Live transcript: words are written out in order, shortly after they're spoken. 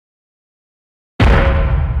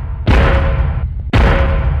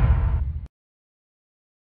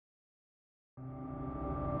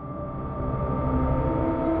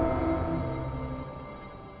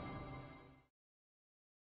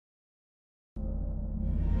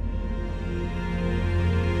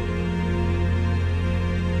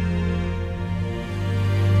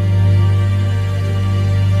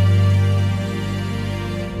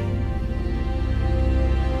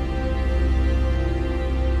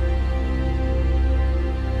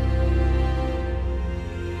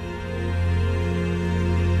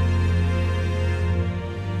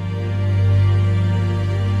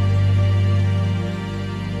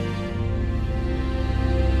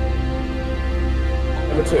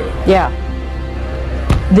number 2. Yeah.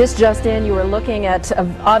 This just in, you are looking at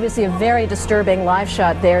obviously a very disturbing live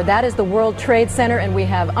shot there. That is the World Trade Center, and we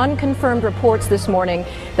have unconfirmed reports this morning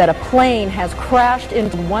that a plane has crashed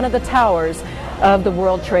into one of the towers of the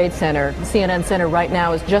World Trade Center. The CNN Center right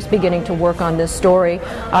now is just beginning to work on this story,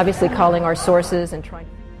 obviously calling our sources and trying.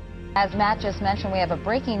 As Matt just mentioned, we have a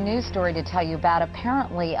breaking news story to tell you about.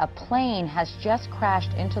 Apparently, a plane has just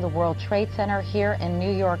crashed into the World Trade Center here in New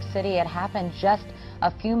York City. It happened just a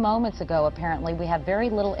few moments ago, apparently. We have very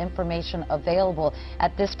little information available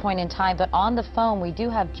at this point in time, but on the phone we do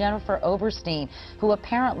have Jennifer Oberstein, who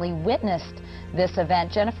apparently witnessed this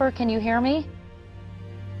event. Jennifer, can you hear me?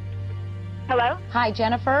 Hello? Hi,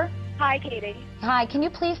 Jennifer. Hi, Katie. Hi, can you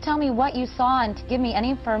please tell me what you saw and give me any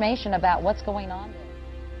information about what's going on?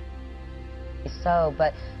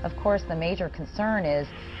 But of course the major concern is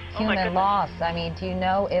human loss. I mean, do you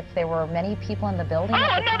know if there were many people in the building? Oh,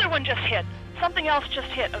 another one just hit. Something else just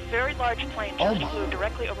hit. A very large plane just flew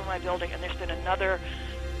directly over my building, and there's been another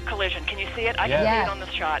collision. Can you see it? I can see it on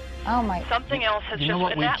the shot. Oh my! Something else has just. You know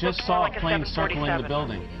what? We just saw a plane circling the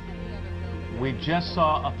building. We just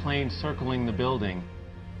saw a plane circling the building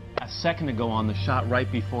a second ago on the shot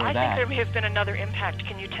right before that. I think there may have been another impact.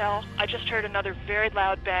 Can you tell? I just heard another very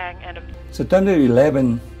loud bang and a... September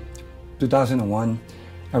 11, 2001.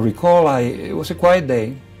 I recall it was a quiet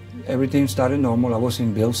day. Everything started normal. I was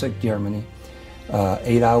in Bilsek, Germany,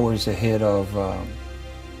 8 hours ahead of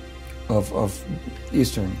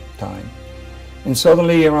Eastern time. And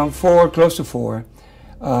suddenly around 4, close to 4,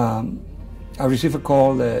 I received a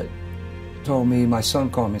call that told me, my son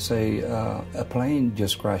called me and say, a plane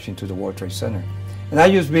just crashed into the World Trade Center. And I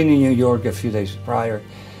just been in New York a few days prior,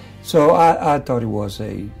 so I thought it was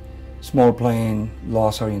a small plane,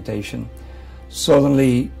 lost orientation.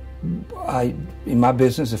 Suddenly, in my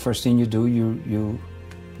business, the first thing you do, you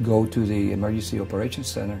go to the Emergency Operations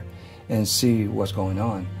Center and see what's going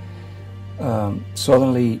on.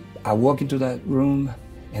 Suddenly, I walk into that room,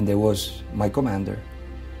 and there was my commander,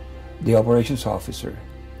 the operations officer,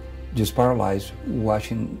 just paralyzed,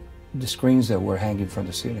 watching the screens that were hanging from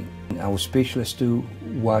the ceiling. I was speechless too,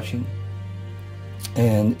 watching.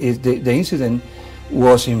 And the incident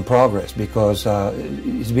was in progress because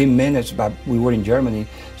it's been minutes, but we were in Germany,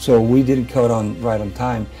 so we didn't cut on right on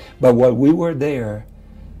time. But while we were there,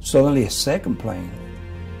 suddenly a second plane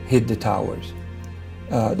hit the towers,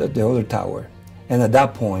 the other tower. And at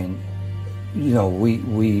that point, you know, we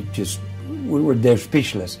were there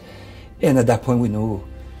speechless. And at that point we knew,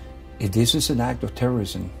 if this is an act of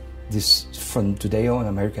terrorism, this, from today on,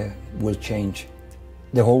 America will change.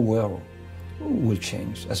 The whole world will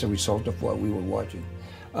change as a result of what we were watching.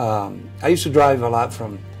 I used to drive a lot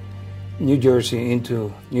from New Jersey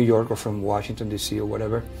into New York or from Washington, D.C. or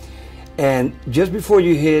whatever. And just before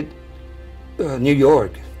you hit New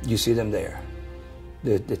York, you see them there.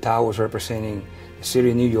 The towers representing the city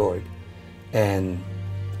of New York and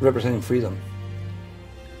representing freedom.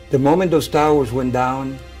 The moment those towers went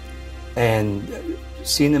down, and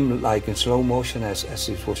seeing them like in slow motion as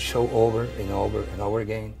it was show over and over and over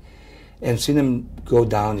again, and seeing them go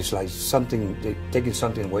down, it's like something, they're taking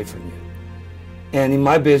something away from you. And in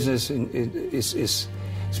my business, it's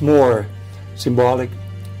more symbolic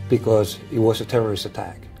because it was a terrorist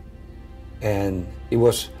attack. And it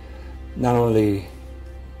was not only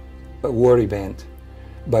a war event,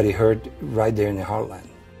 but it hurt right there in the heartland.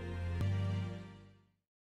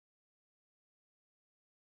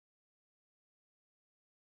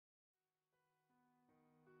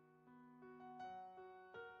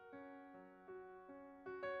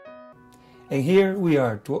 And here we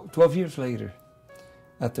are, 12 years later,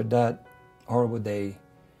 after that horrible day,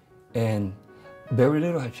 and very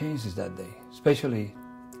little had changed since that day, especially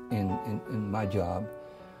in my job.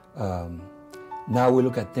 Now we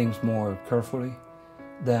look at things more carefully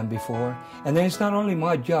than before. And then it's not only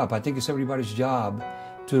my job, I think it's everybody's job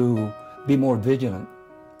to be more vigilant,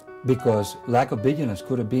 because lack of vigilance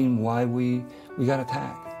could have been why we got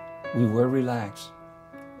attacked. We were relaxed.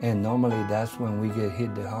 And normally that's when we get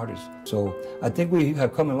hit the hardest. So I think we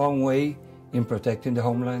have come a long way in protecting the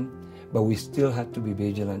homeland, but we still have to be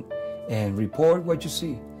vigilant and report what you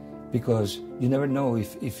see, because you never know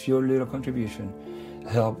if your little contribution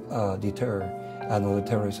help deter another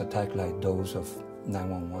terrorist attack like those of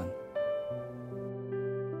 9/11.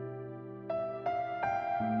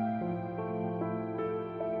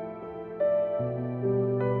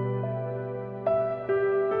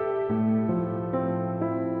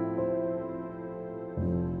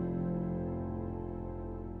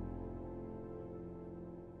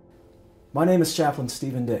 My name is Chaplain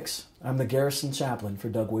Stephen Dix. I'm the Garrison Chaplain for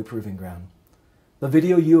Dugway Proving Ground. The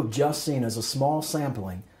video you have just seen is a small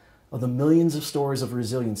sampling of the millions of stories of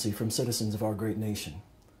resiliency from citizens of our great nation.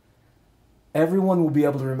 Everyone will be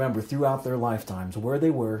able to remember throughout their lifetimes where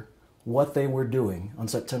they were, what they were doing on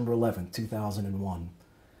September 11, 2001.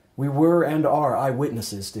 We were and are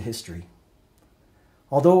eyewitnesses to history.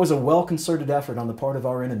 Although it was a well-concerted effort on the part of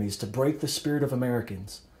our enemies to break the spirit of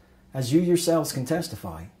Americans, as you yourselves can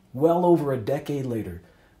testify, well over a decade later,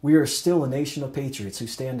 we are still a nation of patriots who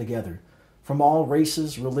stand together, from all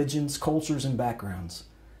races, religions, cultures, and backgrounds,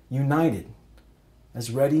 united,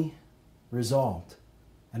 as ready, resolved,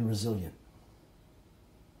 and resilient.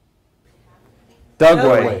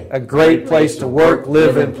 Dugway, a great place to work,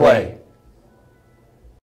 live, and play.